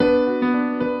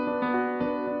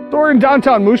we're in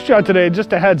downtown Moose Jaw today.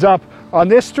 Just a heads up, on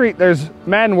this street there's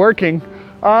men working.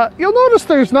 You'll notice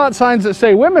there's not signs that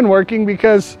say women working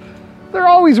because they're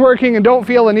always working and don't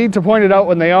feel a need to point it out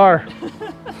when they are.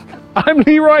 I'm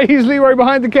Leroy, he's Leroy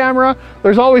behind the camera.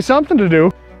 There's always something to do.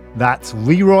 That's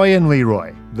Leroy and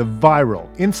Leroy, the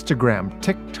viral Instagram,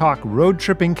 TikTok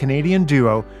road-tripping Canadian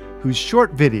duo whose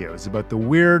short videos about the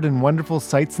weird and wonderful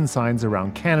sights and signs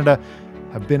around Canada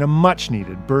have been a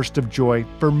much-needed burst of joy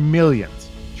for millions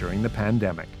during the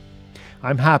pandemic.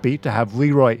 I'm happy to have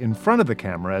Leroy in front of the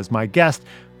camera as my guest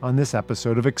on this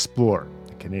episode of Explore,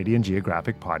 the Canadian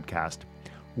Geographic podcast.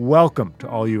 Welcome to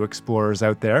all you explorers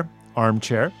out there,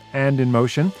 armchair and in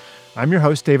motion. I'm your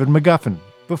host, David McGuffin.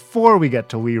 Before we get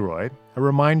to Leroy, a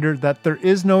reminder that there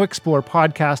is no Explore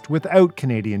podcast without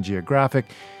Canadian Geographic,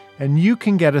 and you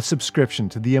can get a subscription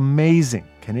to the amazing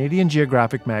Canadian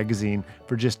Geographic magazine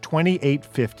for just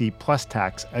 $28.50 plus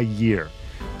tax a year.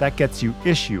 That gets you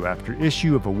issue after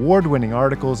issue of award-winning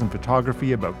articles and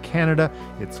photography about Canada,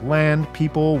 its land,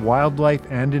 people, wildlife,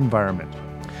 and environment.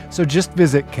 So just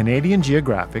visit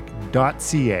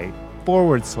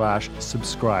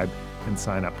canadiangeographic.ca/subscribe and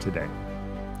sign up today.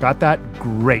 Got that?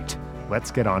 Great. Let's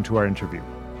get on to our interview.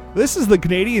 This is the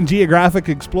Canadian Geographic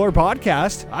Explore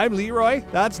podcast. I'm Leroy.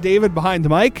 That's David behind the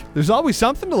mic. There's always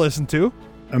something to listen to.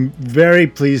 I'm very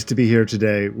pleased to be here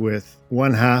today with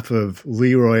one half of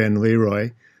Leroy and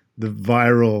Leroy, the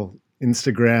viral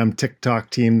Instagram, TikTok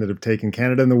team that have taken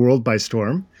Canada and the world by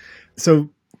storm. So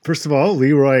first of all,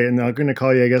 Leroy, and I'm going to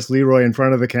call you, I guess, Leroy in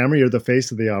front of the camera. You're the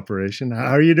face of the operation.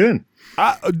 How are you doing?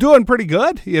 Doing pretty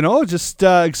good, just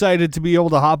excited to be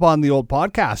able to hop on the old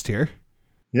podcast here.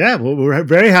 Yeah, well, we're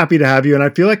very happy to have you, and I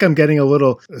feel like I'm getting a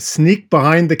little sneak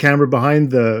behind the camera,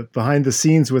 behind the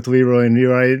scenes with Leroy and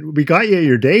Leroy. We got you at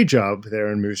your day job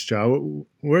there in Moose Jaw.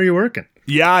 Where are you working?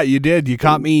 Yeah, you did. You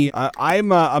caught me. I'm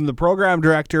the program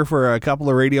director for a couple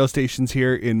of radio stations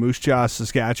here in Moose Jaw,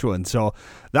 Saskatchewan. So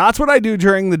that's what I do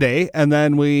during the day, and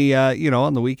then we,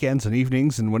 on the weekends and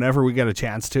evenings, and whenever we get a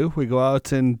chance to, we go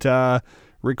out and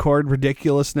record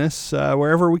ridiculousness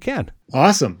wherever we can.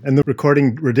 Awesome. And the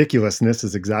recording ridiculousness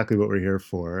is exactly what we're here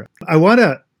for. I want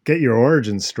to get your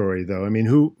origin story, though. I mean,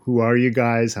 who are you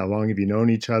guys? How long have you known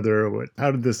each other?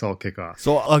 How did this all kick off?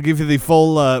 So I'll give you the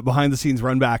full behind-the-scenes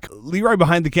run back. Leroy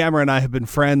behind the camera and I have been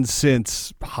friends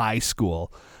since high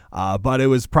school, but it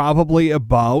was probably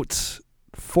about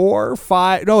it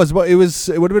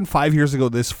would have been 5 years ago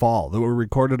this fall that we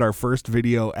recorded our first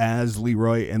video as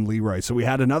Leroy and Leroy. So we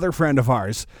had another friend of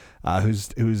ours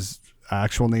whose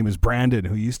actual name is Brandon,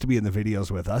 who used to be in the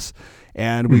videos with us,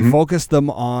 and we focused them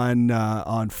on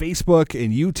Facebook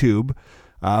and YouTube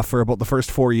for about the first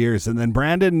 4 years, and then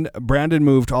Brandon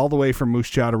moved all the way from Moose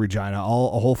Jaw to Regina, a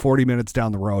whole 40 minutes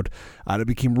down the road. It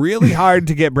became really hard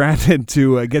to get Brandon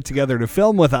to get together to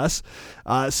film with us,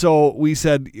 so we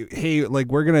said, hey,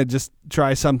 we're gonna just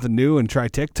try something new and try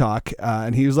TikTok,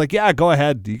 and he was like, yeah, go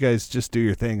ahead, you guys just do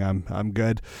your thing, I'm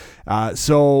good.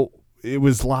 So it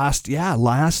was last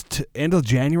end of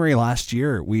January last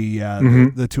year. We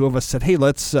the two of us said, hey,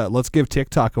 let's give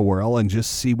TikTok a whirl and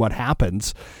just see what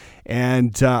happens.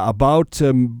 And about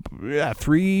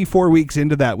 3-4 weeks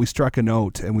into that, we struck a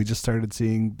note, and we just started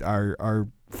seeing our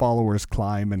followers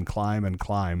climb and climb and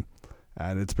climb,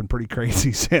 and it's been pretty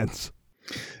crazy since.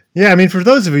 Yeah, I mean, for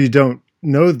those of you who don't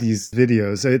know these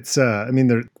videos, it's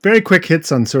they're very quick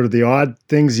hits on sort of the odd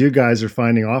things you guys are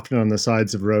finding often on the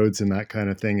sides of roads and that kind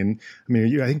of thing. And I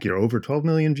mean, I think you're over 12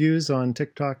 million views on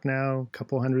TikTok now, a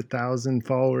couple 100,000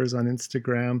 followers on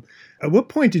Instagram. At what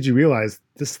point did you realize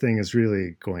this thing is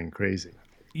really going crazy?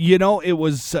 It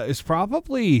was it's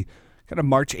probably kind of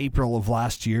March, April of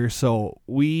last year. So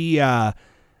we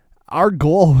our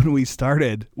goal when we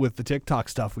started with the TikTok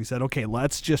stuff, we said, okay,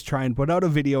 let's just try and put out a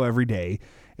video every day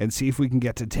and see if we can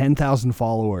get to 10,000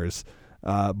 followers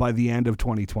by the end of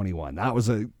 2021. That was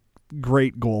a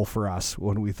great goal for us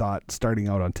when we thought starting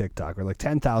out on TikTok. We're like,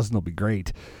 10,000 will be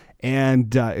great.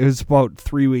 And it was about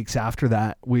 3 weeks after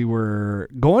that, we were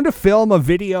going to film a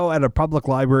video at a public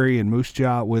library in Moose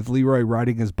Jaw with Leroy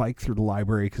riding his bike through the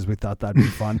library because we thought that'd be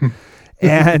fun.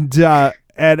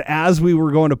 And as we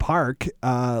were going to park,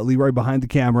 Leroy behind the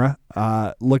camera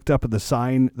looked up at the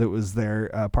sign that was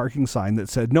there, parking sign that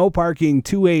said no parking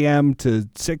 2 a.m. to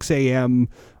 6 a.m.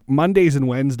 Mondays and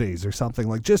Wednesdays or something,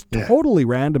 totally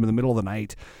random in the middle of the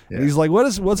night. Yeah. And he's like,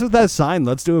 what's with that sign?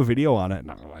 Let's do a video on it. And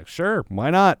I'm like, sure,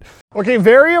 why not? Okay,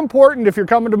 very important if you're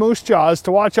coming to Moose Jaw is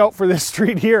to watch out for this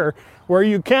street here where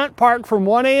you can't park from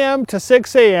 1 a.m. to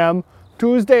 6 a.m.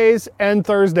 Tuesdays and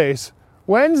Thursdays.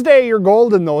 Wednesday, you're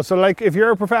golden though. So if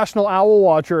you're a professional owl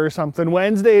watcher or something,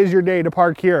 Wednesday is your day to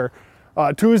park here.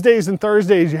 Tuesdays and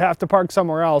Thursdays you have to park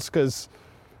somewhere else because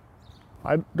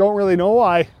I don't really know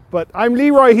why. But I'm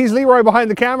Leroy, he's Leroy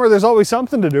behind the camera. There's always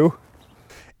something to do.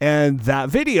 And that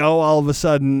video all of a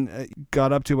sudden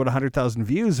got up to about 100,000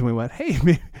 views, and we went,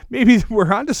 hey, maybe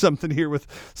we're onto something here with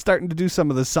starting to do some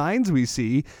of the signs we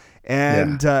see.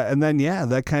 And then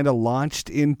that kind of launched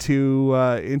into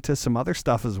some other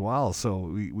stuff as well.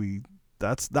 So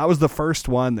that was the first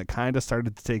one that kind of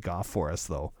started to take off for us,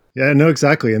 though. Yeah, no,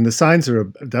 exactly. And the signs are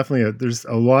definitely, there's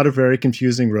a lot of very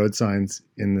confusing road signs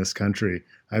in this country.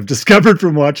 I've discovered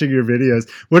from watching your videos.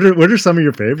 What are some of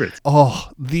your favorites?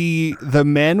 Oh, the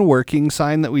men working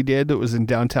sign that we did that was in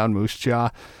downtown Moose Jaw,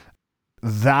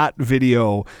 that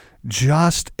video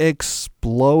just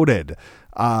exploded.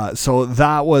 So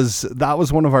that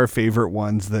was one of our favorite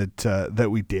ones that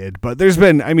we did. But there's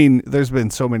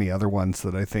been so many other ones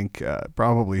that I think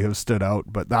probably have stood out,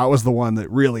 but that was the one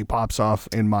that really pops off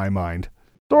in my mind.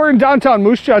 So we're in downtown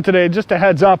Moose Jaw today. Just a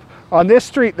heads up, on this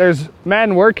street there's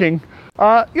men working.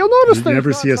 You'll notice you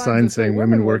never see a sign saying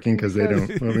women working because they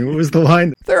don't. I mean, what was the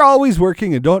line? They're always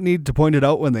working and don't need to point it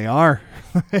out when they are.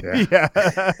 Yeah.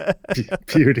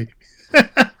 Beauty.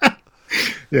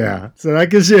 Yeah, so that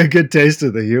gives you a good taste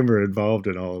of the humor involved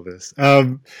in all of this.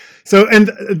 The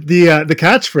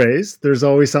catchphrase, there's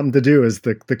always something to do, is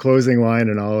the closing line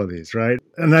in all of these, right?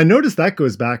 And I noticed that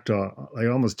goes back to like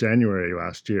almost January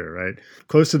last year, right?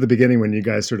 Close to the beginning when you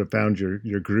guys sort of found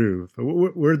your groove.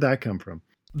 Where'd that come from?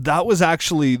 That was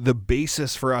actually the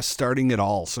basis for us starting it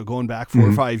all. So going back 4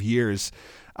 or 5 years,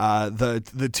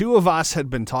 the two of us had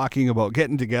been talking about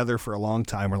getting together for a long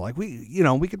time. We're like, we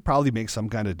could probably make some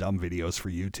kind of dumb videos for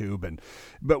YouTube,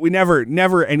 but we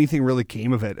never anything really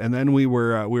came of it. And then we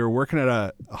were working at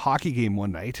a hockey game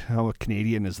one night. How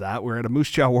Canadian is that? We're at a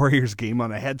Moose Jaw Warriors game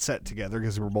on a headset together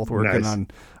because we were both working on.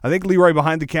 I think Leroy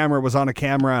behind the camera was on a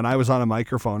camera and I was on a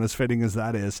microphone, as fitting as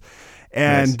that is.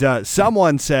 And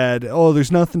someone said, "Oh,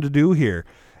 there's nothing to do here."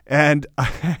 And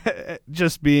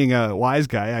just being a wise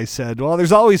guy, I said, well,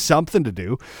 there's always something to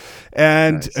do.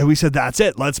 And we said, that's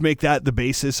it. Let's make that the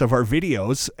basis of our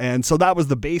videos. And so that was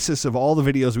the basis of all the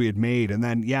videos we had made. And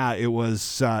then, it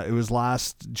was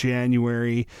last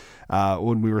January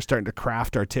when we were starting to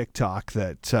craft our TikTok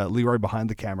that Leroy behind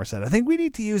the camera said, I think we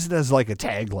need to use it as like a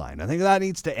tagline. I think that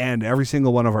needs to end every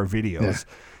single one of our videos.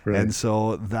 Yeah. Right. And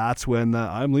so that's when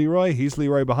I'm Leroy, he's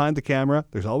Leroy behind the camera.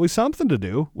 There's always something to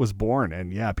do was born.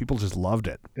 And people just loved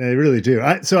it. They really do.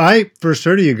 So I first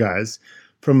heard of you guys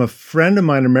from a friend of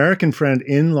mine, American friend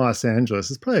in Los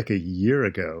Angeles. It's probably like a year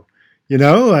ago.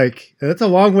 Like that's a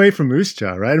long way from Moose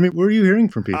Jaw, right? I mean, where are you hearing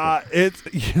from people?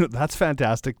 That's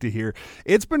fantastic to hear.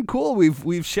 It's been cool.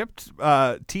 We've shipped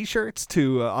T-shirts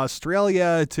to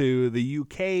Australia, to the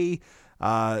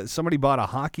UK. Somebody bought a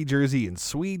hockey jersey in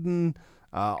Sweden.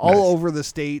 All over the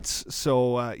States.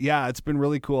 So, it's been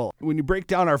really cool. When you break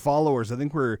down our followers, I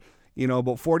think we're,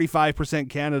 about 45%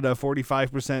 Canada,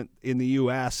 45% in the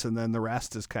U.S., and then the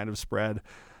rest is kind of spread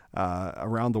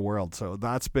around the world. So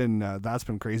that's been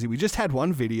crazy. We just had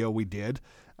one video we did.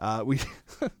 We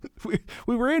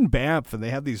were in Banff, and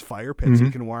they have these fire pits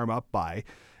you can warm up by,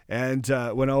 and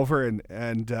went over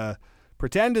and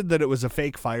pretended that it was a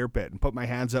fake fire pit and put my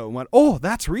hands out and went, oh,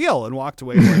 that's real, and walked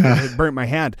away and had burnt my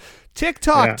hand.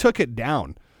 TikTok took it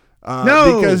down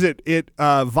because it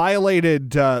violated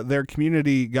their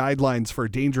community guidelines for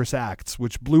dangerous acts,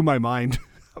 which blew my mind.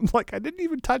 I'm like, I didn't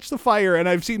even touch the fire, and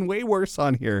I've seen way worse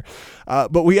on here.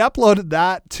 But we uploaded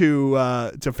that to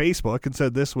Facebook and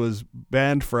said this was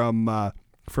banned from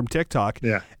TikTok.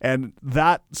 Yeah. And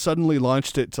that suddenly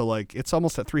launched it to it's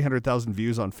almost at 300,000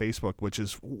 views on Facebook, which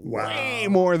is way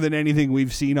more than anything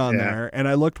we've seen on there. And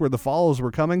I looked where the follows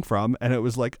were coming from, and it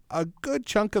was like a good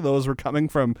chunk of those were coming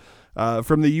from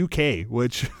the UK,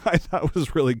 which I thought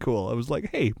was really cool. I was like,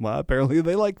 hey, well, apparently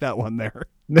they like that one there.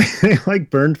 They like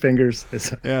burned fingers.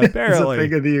 Apparently. It's a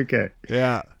thing in the UK.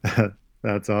 Yeah.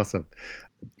 That's awesome.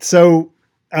 So,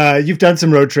 you've done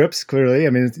some road trips, clearly. I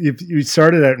mean, you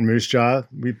started out in Moose Jaw.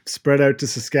 We've spread out to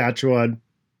Saskatchewan,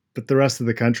 but the rest of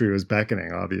the country was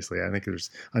beckoning, obviously. I think there's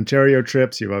Ontario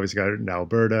trips. You've obviously got it in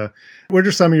Alberta. What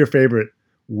are some of your favorite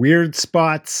weird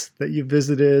spots that you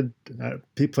visited,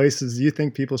 places you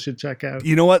think people should check out?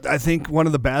 You know what? I think one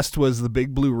of the best was the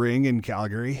Big Blue Ring in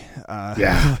Calgary.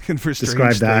 Looking for strange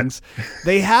Describe things.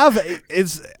 They have,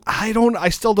 I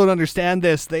still don't understand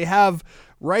this. They have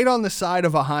right on the side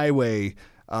of a highway,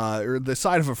 or the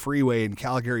side of a freeway in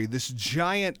Calgary, this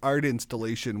giant art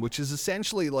installation, which is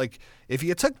essentially like if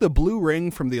you took the blue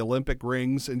ring from the Olympic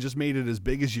rings and just made it as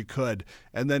big as you could,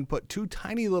 and then put two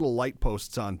tiny little light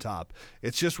posts on top.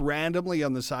 It's just randomly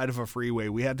on the side of a freeway.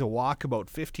 We had to walk about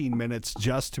 15 minutes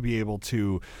just to be able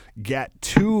to get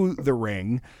to the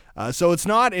ring. So it's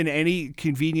not in any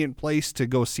convenient place to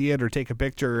go see it or take a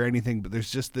picture or anything, but there's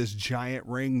just this giant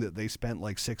ring that they spent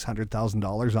like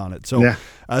 $600,000 on it. So,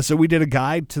 so we did a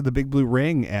guide to the Big Blue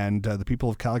Ring, and the people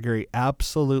of Calgary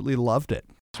absolutely loved it.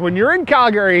 So when you're in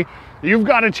Calgary, you've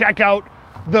got to check out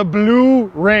the Blue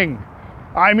Ring.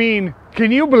 I mean,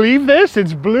 can you believe this?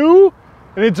 It's blue,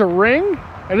 and it's a ring,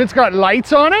 and it's got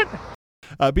lights on it.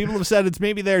 People have said it's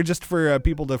maybe there just for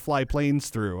people to fly planes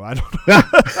through. I don't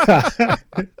know.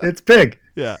 It's big.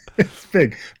 Yeah. It's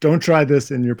big. Don't try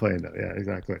this in your plane, though. Yeah,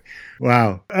 exactly.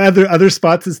 Wow. Other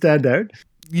spots that stand out?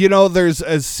 You know, there's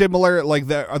a similar, like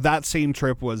that same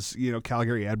trip was,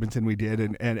 Calgary, Edmonton we did,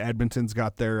 and Edmonton's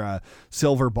got their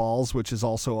silver balls, which is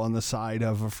also on the side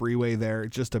of a freeway there.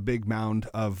 Just a big mound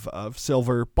of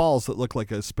silver balls that look like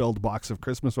a spilled box of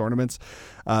Christmas ornaments.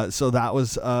 So that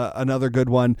was another good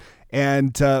one.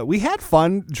 And we had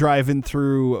fun driving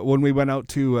through when we went out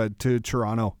to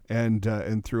Toronto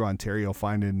and through Ontario,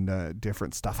 finding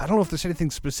different stuff. I don't know if there's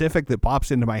anything specific that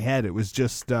pops into my head. It was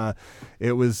just kind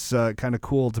of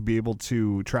cool to be able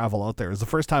to travel out there. It was the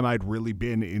first time I'd really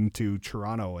been into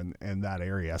Toronto and that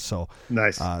area. So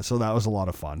nice. So that was a lot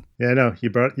of fun. Yeah, no, you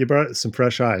brought some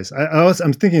fresh eyes.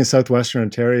 I'm thinking of Southwestern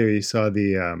Ontario. You saw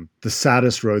the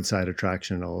saddest roadside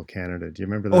attraction in all of Canada. Do you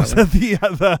remember that? Oh, so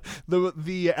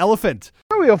the elephant.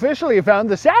 We officially found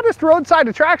the saddest roadside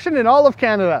attraction in all of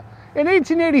Canada. In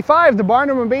 1885, the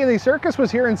Barnum and Bailey Circus was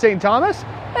here in St. Thomas,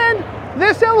 and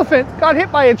this elephant got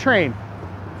hit by a train.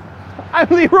 I'm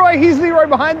Leroy, he's Leroy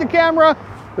behind the camera.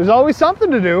 There's always something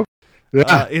to do.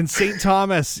 In St.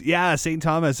 Thomas. Yeah, St.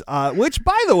 Thomas. Which,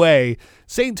 by the way,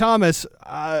 St. Thomas,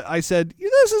 I said,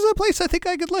 this is a place I think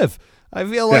I could live. I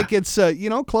feel like it's,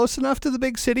 close enough to the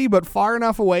big city, but far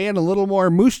enough away and a little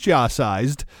more moose jaw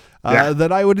sized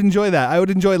that I would enjoy that. I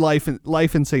would enjoy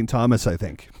life in St. Thomas, I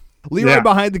think. Leroy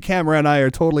behind the camera and I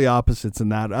are totally opposites in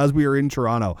that. As we were in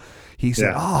Toronto, he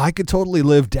said, I could totally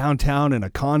live downtown in a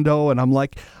condo. And I'm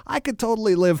like, I could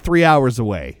totally live 3 hours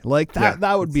away. Like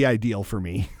that would be ideal for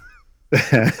me.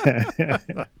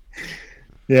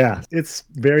 Yeah, it's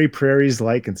very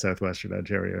prairies-like in southwestern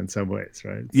Ontario in some ways,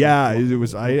 right? It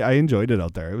was. I enjoyed it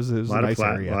out there. It was a nice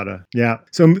area.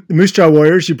 So the Moose Jaw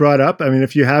Warriors you brought up. I mean,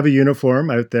 if you have a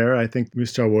uniform out there, I think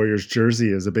Moose Jaw Warriors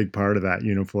jersey is a big part of that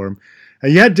uniform.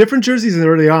 You had different jerseys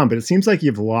early on, but it seems like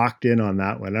you've locked in on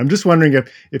that one. I'm just wondering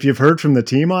if you've heard from the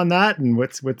team on that and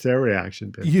what's their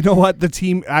reaction been. You know what? The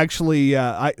team actually.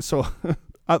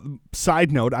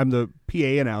 Side note, I'm the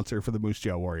PA announcer for the Moose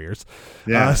Jaw Warriors.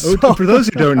 Yeah. For those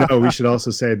who don't know, we should also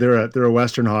say they're a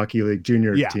Western Hockey League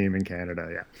junior team in Canada.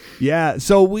 Yeah. Yeah.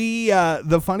 So we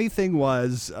the funny thing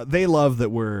was they love that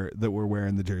we're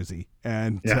wearing the jersey,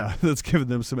 and that's given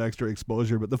them some extra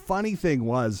exposure. But the funny thing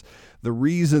was the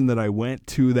reason that I went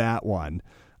to that one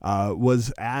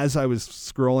was as I was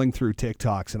scrolling through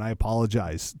TikToks, and I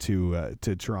apologize to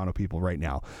Toronto people right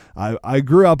now. I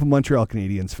grew up a Montreal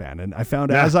Canadiens fan, and I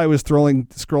found as I was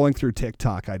scrolling through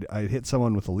TikTok, I'd hit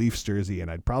someone with a Leafs jersey,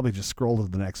 and I'd probably just scroll to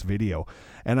the next video.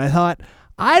 And I thought,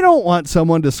 I don't want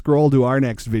someone to scroll to our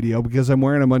next video because I'm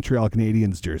wearing a Montreal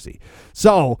Canadiens jersey.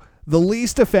 So the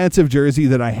least offensive jersey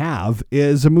that I have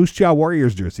is a Moose Jaw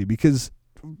Warriors jersey because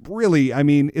really, I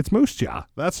mean, it's Moose Jaw.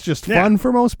 That's just fun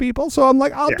for most people. So I'm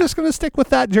like, I'm just going to stick with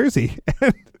that jersey.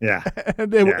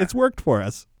 And it's worked for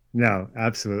us. No,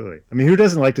 absolutely. I mean, who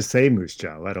doesn't like to say Moose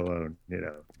Jaw, let alone,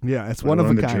 Yeah, it's one of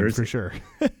a kind jersey. For sure.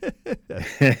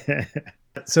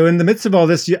 So in the midst of all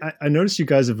this, I noticed you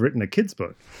guys have written a kid's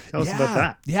book. Tell us about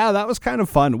that. Yeah, that was kind of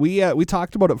fun. We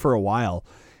talked about it for a while.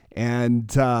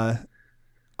 And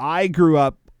I grew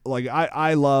up, like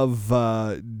I love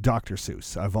Dr.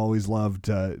 Seuss. I've always loved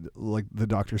like the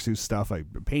Dr. Seuss stuff. I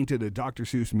painted a Dr.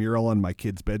 Seuss mural on my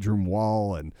kid's bedroom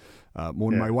wall, and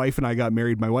when my wife and I got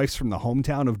married, my wife's from the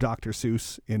hometown of Dr.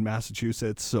 Seuss in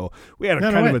Massachusetts, so we had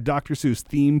a Dr. Seuss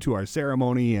theme to our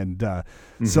ceremony. And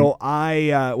so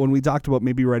I, when we talked about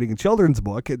maybe writing a children's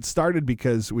book, it started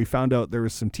because we found out there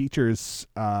was some teachers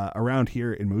around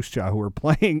here in Moose Jaw who were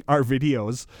playing our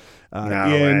videos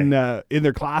in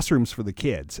their classrooms for the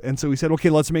kids. And so we said, okay,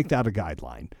 let's make that a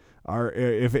guideline.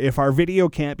 If our video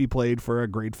can't be played for a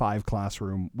grade 5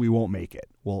 classroom, we won't make it.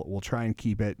 We'll try and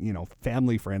keep it,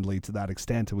 family friendly to that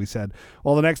extent. And we said,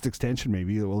 well, the next extension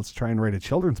maybe let's try and write a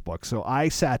children's book. So I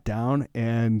sat down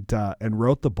and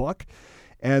wrote the book.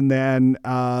 And then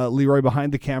Leroy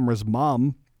behind the camera's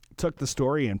mom took the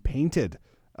story and painted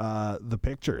the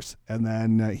pictures, and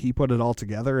then he put it all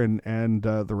together, and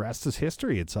the rest is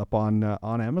history. It's up on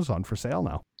Amazon for sale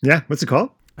now. Yeah, what's it called?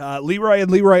 Leroy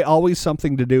and Leroy, always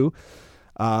something to do.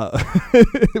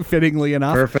 Fittingly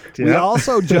enough, Perfect. Yeah.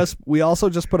 We also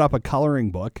just put up a coloring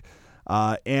book,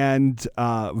 and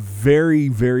very,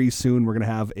 very soon we're gonna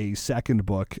have a second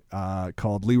book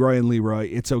called Leroy and Leroy,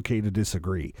 It's Okay to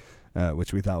Disagree,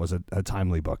 which we thought was a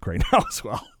timely book right now as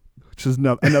well. Which is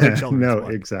another children's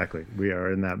book. Exactly. We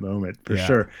are in that moment for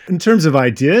sure. In terms of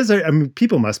ideas, I mean,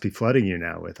 people must be flooding you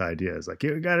now with ideas. Like,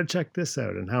 you got to check this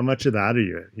out. And how much of that are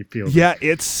you feel? Yeah,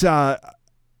 it's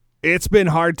been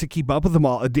hard to keep up with them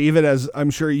all. David, as I'm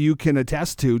sure you can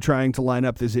attest to, trying to line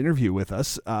up this interview with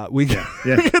us, we get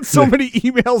so many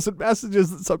emails and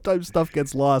messages that sometimes stuff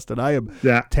gets lost, and I am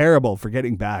terrible for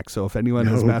getting back. So if anyone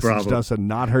has messaged us and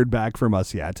not heard back from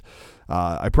us yet,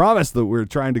 I promise that we're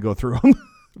trying to go through them.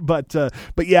 But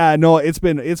yeah, no, it's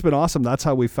been awesome. That's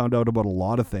how we found out about a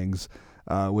lot of things,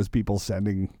 was people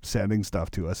sending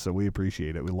stuff to us. So we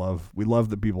appreciate it. We love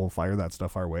that people fire that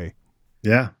stuff our way.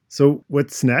 Yeah. So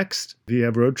what's next? Do you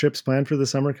have road trips planned for the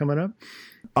summer coming up?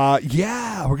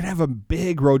 Yeah, we're going to have a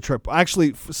big road trip.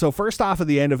 Actually, so first off at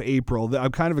the end of April,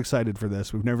 I'm kind of excited for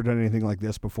this. We've never done anything like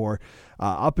this before.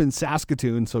 Up in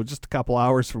Saskatoon, so just a couple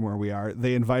hours from where we are,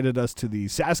 they invited us to the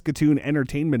Saskatoon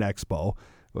Entertainment Expo,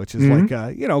 which is like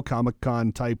a,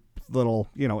 Comic-Con type little,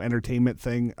 entertainment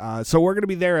thing. So we're going to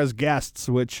be there as guests,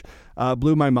 which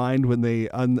blew my mind when they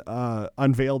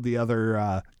unveiled the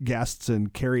other guests,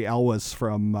 and Carrie Elwes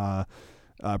from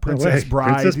Princess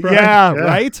Bride. Princess Bride. Yeah,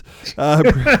 right?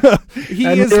 He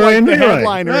is like the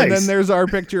headliner, nice. And then there's our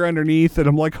picture underneath, and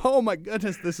I'm like, oh my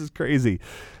goodness, this is crazy.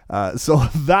 So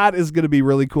that is going to be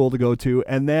really cool to go to.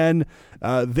 And then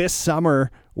this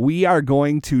summer, we are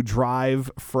going to drive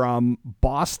from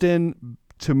Boston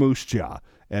to Moose Jaw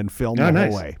and film the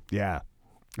whole way. Yeah.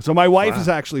 So my wife is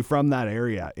actually from that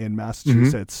area in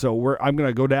Massachusetts. So I'm going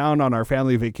to go down on our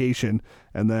family vacation,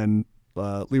 and then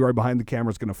Leroy behind the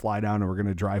camera is going to fly down, and we're going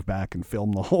to drive back and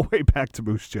film the whole way back to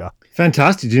Moose Jaw.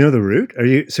 Fantastic. Do you know the route?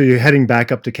 You're heading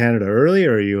back up to Canada early,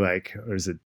 or is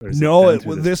it? No,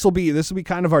 this will be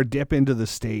kind of our dip into the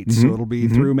States. So it'll be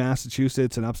through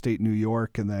Massachusetts and upstate New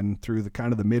York, and then through the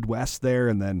kind of the Midwest there,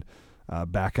 and then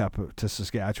back up to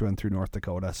Saskatchewan through North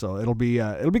Dakota. So it'll be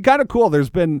kind of cool.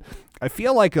 I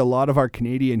feel like a lot of our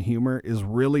Canadian humor is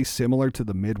really similar to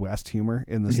the Midwest humor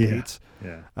in the States.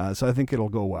 Yeah. So I think it'll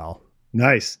go well.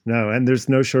 Nice. No, and there's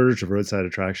no shortage of roadside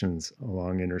attractions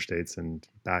along interstates and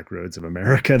back roads of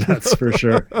America. That's for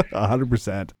sure.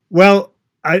 100%. Well,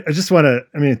 I just want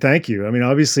to, thank you.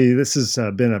 Obviously this has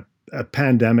been a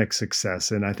pandemic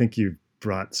success, and I think you've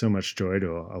brought so much joy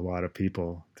to a lot of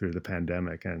people through the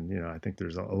pandemic. And, I think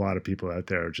there's a lot of people out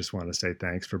there who just want to say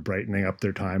thanks for brightening up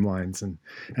their timelines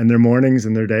and their mornings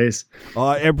and their days. Oh,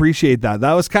 I appreciate that.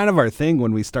 That was kind of our thing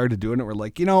when we started doing it. We're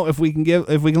like, if we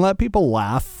can let people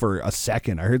laugh for a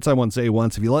second. I heard someone say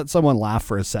once, if you let someone laugh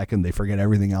for a second, they forget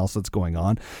everything else that's going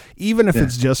on, even if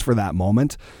it's just for that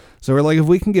moment. So we're like, if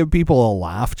we can give people a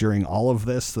laugh during all of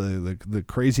this, the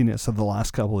craziness of the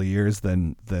last couple of years,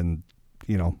 then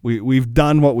we've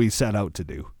done what we set out to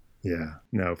do. Yeah,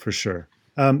 no, for sure.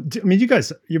 You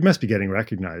guys, you must be getting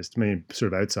recognized.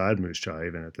 Sort of outside Moose Jaw,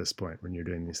 even at this point when you're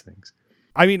doing these things.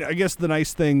 I guess the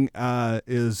nice thing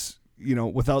is,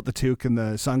 without the toque and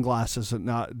the sunglasses,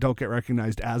 don't get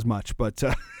recognized as much. But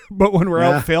when we're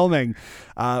out filming,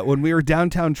 when we were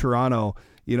downtown Toronto,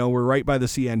 we're right by the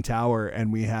CN Tower,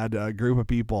 and we had a group of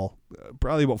people,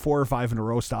 probably about 4 or 5 in a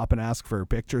row, stop and ask for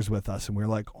pictures with us. And we were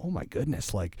like, oh my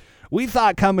goodness, like we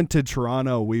thought coming to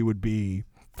Toronto, we would be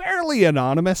fairly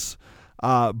anonymous.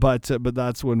 But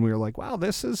that's when we were like, wow,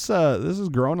 this is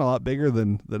grown a lot bigger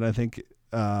than I think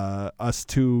us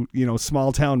two,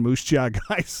 small town Moose Jaw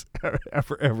guys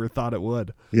ever thought it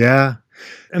would. Yeah.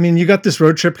 You got this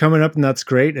road trip coming up, and that's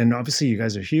great. And obviously you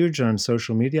guys are huge on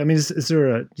social media.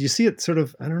 Do you see it sort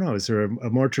of, I don't know, is there a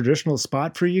more traditional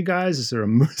spot for you guys? Is there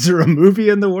a movie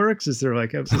in the works? Is there really,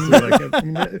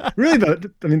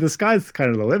 the sky's kind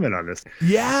of the limit on this.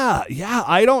 Yeah.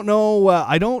 I don't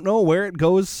know where it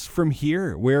goes from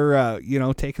here. We're,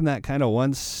 taking that kind of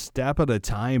one step at a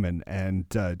time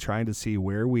and trying to see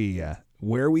where we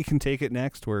can take it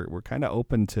next. We're kind of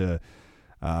open to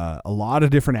a lot of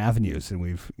different avenues, and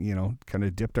we've kind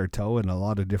of dipped our toe in a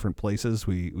lot of different places.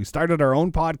 We started our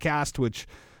own podcast, which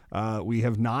we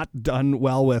have not done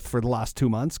well with for the last 2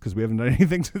 months because we haven't done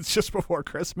anything since just before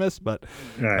Christmas. But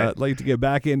I'd like to get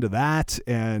back into that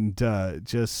and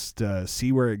just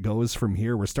see where it goes from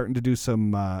here. We're starting to do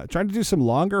trying to do some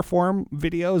longer form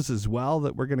videos as well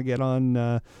that we're going to get on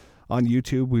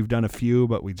YouTube. We've done a few,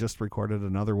 but we just recorded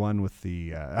another one with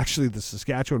the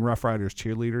Saskatchewan Roughriders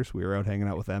cheerleaders. We were out hanging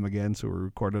out with them again, so we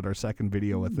recorded our second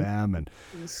video with them. And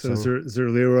so is there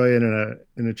Leroy in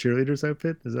a cheerleader's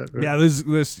outfit? Is that right?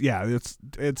 Yeah,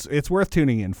 it's worth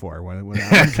tuning in for when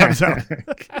that one comes out.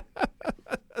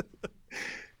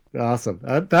 Awesome.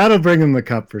 That'll bring him the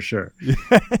cup for sure.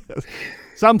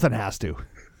 Something has to.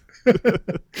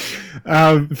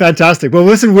 Fantastic. Well,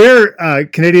 listen, we're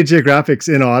Canadian Geographic's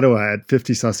in Ottawa at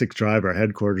 50 Sussex Drive. Our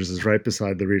headquarters is right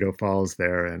beside the Rideau Falls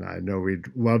there, and I know we'd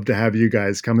love to have you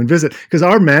guys come and visit because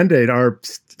our mandate, our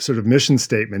sort of mission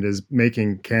statement is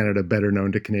making Canada better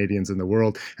known to Canadians in the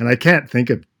world, and I can't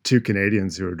think of two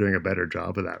Canadians who are doing a better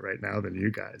job of that right now than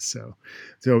you guys. So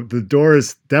the door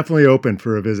is definitely open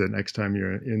for a visit next time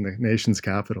you're in the nation's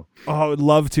capital. Oh, I would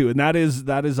love to. And that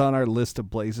is on our list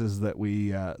of places that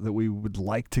we would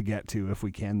like to get to if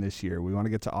we can this year. We want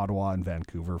to get to Ottawa and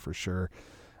Vancouver for sure.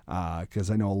 Because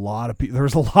I know there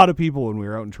was a lot of people when we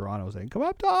were out in Toronto saying, come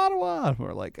up to Ottawa. And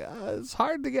we're like, it's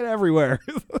hard to get everywhere.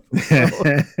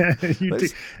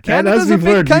 Canada's a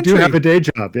big country. You do have a day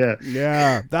job, yeah.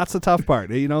 Yeah, that's the tough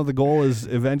part. The goal is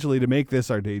eventually to make this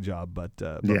our day job, but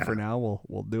for now,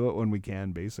 we'll do it when we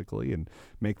can, basically, and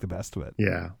make the best of it.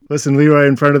 Yeah. Listen, Leroy,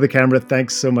 in front of the camera,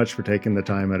 thanks so much for taking the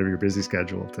time out of your busy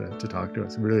schedule to talk to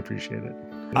us. I really appreciate it.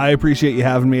 I appreciate you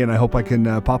having me, and I hope I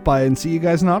can pop by and see you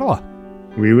guys in Ottawa.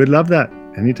 We would love that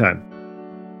anytime.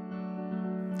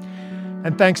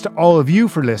 And thanks to all of you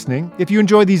for listening. If you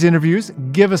enjoy these interviews,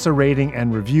 give us a rating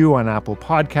and review on Apple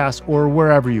Podcasts or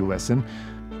wherever you listen.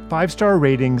 5-star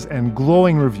ratings and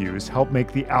glowing reviews help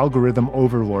make the algorithm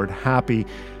overlord happy,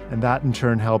 and that in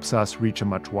turn helps us reach a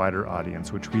much wider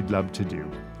audience, which we'd love to do.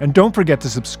 And don't forget to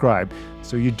subscribe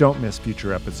so you don't miss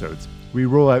future episodes. We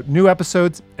roll out new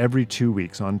episodes every 2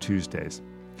 weeks on Tuesdays.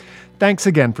 Thanks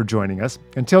again for joining us.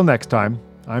 Until next time,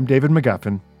 I'm David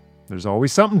McGuffin. There's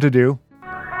always something to do.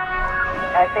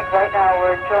 I think right now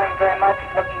we're enjoying very much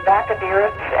looking back at the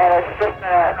Earth, and it's just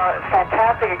a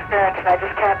fantastic experience, and I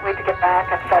just can't wait to get back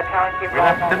and start telling people. We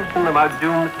left Simpson about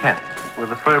June the 10th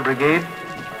with a fur brigade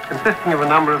consisting of a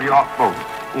number of yacht boats,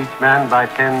 each manned by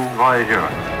 10 voyageurs.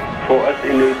 For us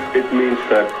Inuit, it means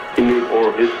that Inuit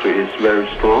oral history is very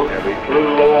strong. We flew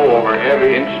low over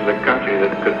every inch of the country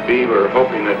that could be. We were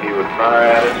hoping that he would fire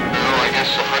at us. I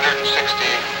guess 160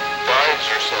 dives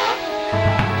or so.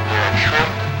 We have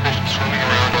shrimp, fish swimming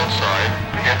around outside.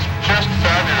 It's just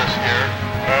fabulous.